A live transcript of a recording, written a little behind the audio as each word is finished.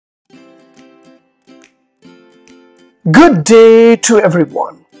Good day to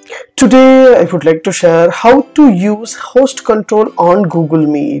everyone. Today I would like to share how to use host control on Google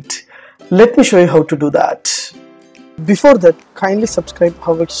Meet. Let me show you how to do that. Before that, kindly subscribe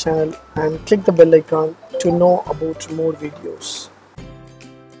HowXT channel and click the bell icon to know about more videos.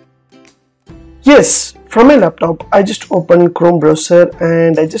 Yes, from my laptop, I just open Chrome browser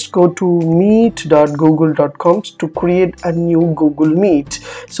and I just go to meet.google.com to create a new Google Meet.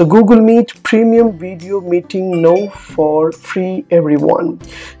 So Google Meet premium video meeting now for free everyone.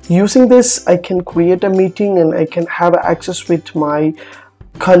 Using this, I can create a meeting and I can have access with my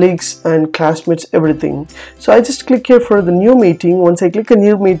colleagues and classmates, everything. So I just click here for the new meeting. Once I click a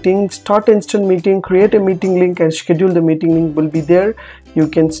new meeting, start instant meeting, create a meeting link and schedule the meeting link will be there. You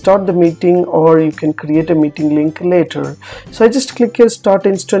can start the meeting or you can create a meeting link later. So I just click here start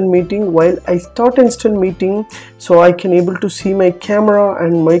instant meeting. While I start instant meeting, so I can able to see my camera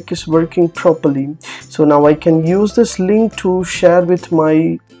and mic is working properly. So now I can use this link to share with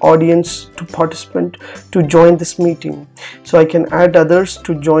my audience to participant to join this meeting. So I can add others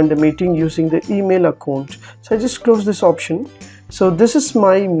to join the meeting using the email account. So I just close this option. So this is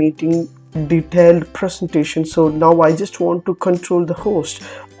my meeting detailed presentation. So now I just want to control the host.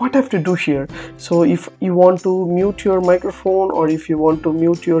 What I have to do here? So if you want to mute your microphone or if you want to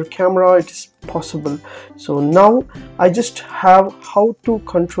mute your camera, it is possible. So now I just have how to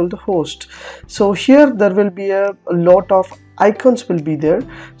control the host. So here there will be a lot of icons will be there.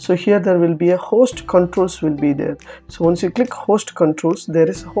 So here there will be a host controls will be there. So once you click host controls, there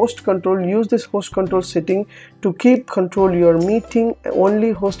is host control. Use this host control setting to keep control your meeting.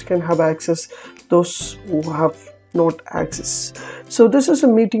 Only host can have access, those who have not access. So this is a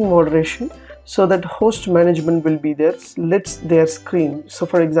meeting moderation, so that host management will be there. Let's their screen. So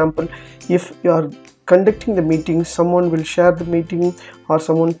for example, if you are conducting the meeting, someone will share the meeting or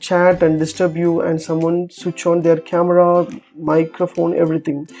someone chat and disturb you and someone switch on their camera, microphone,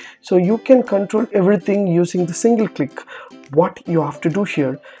 everything. So you can control everything using the single click. What you have to do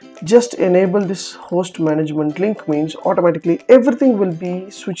here, just enable this host management link, means automatically everything will be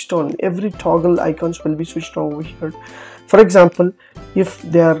switched on. Every toggle icons will be switched on over here. For example, if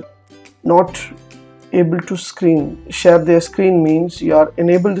they are not able to share their screen, means you are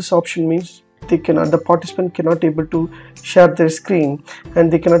enable this option, means the participant cannot able to share their screen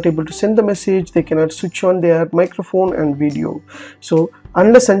and they cannot able to send the message, they cannot switch on their microphone and video. So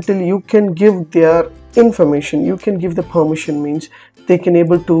unless until you can give their information, you can give the permission, means they can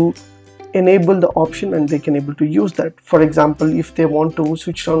able to enable the option and they can able to use that. For example, if they want to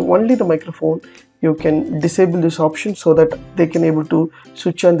switch on only the microphone, you can disable this option so that they can able to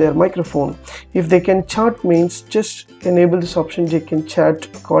switch on their microphone. If they can chat, means just enable this option, they can chat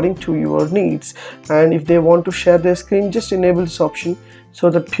according to your needs. And if they want to share their screen, just enable this option so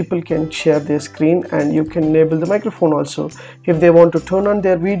that people can share their screen, and you can enable the microphone also. If they want to turn on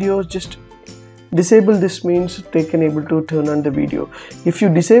their videos, just disable this, means they can able to turn on the video. If you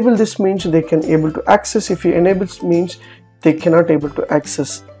disable this, means they can able to access. If you enable this, means they cannot able to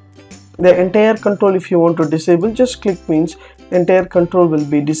access the entire control. If you want to disable, just click, means entire control will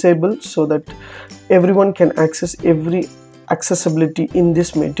be disabled so that everyone can access every accessibility in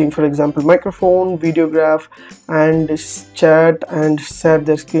this meeting. For example, microphone, videograph and chat and share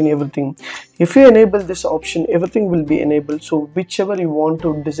their screen, everything. If you enable this option, everything will be enabled. So whichever you want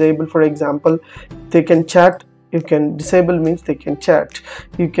to disable, for example, they can chat, you can disable, means they can chat,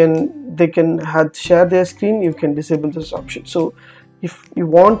 they can share their screen, you can disable this option. So if you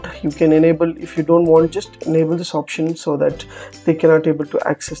want, you can enable. If you don't want, just enable this option so that they cannot able to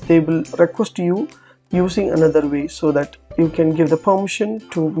access. They will request you using another way so that you can give the permission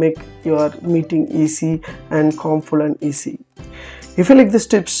to make your meeting easy and calmful and easy. If you like these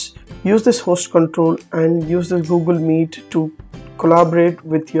tips, use this host control and use this Google Meet to collaborate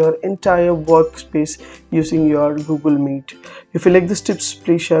with your entire workspace using your Google Meet. If you like these tips,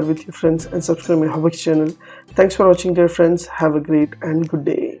 please share with your friends and subscribe my HowXT channel. Thanks for watching, dear friends. Have a great and good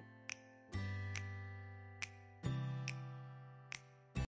day.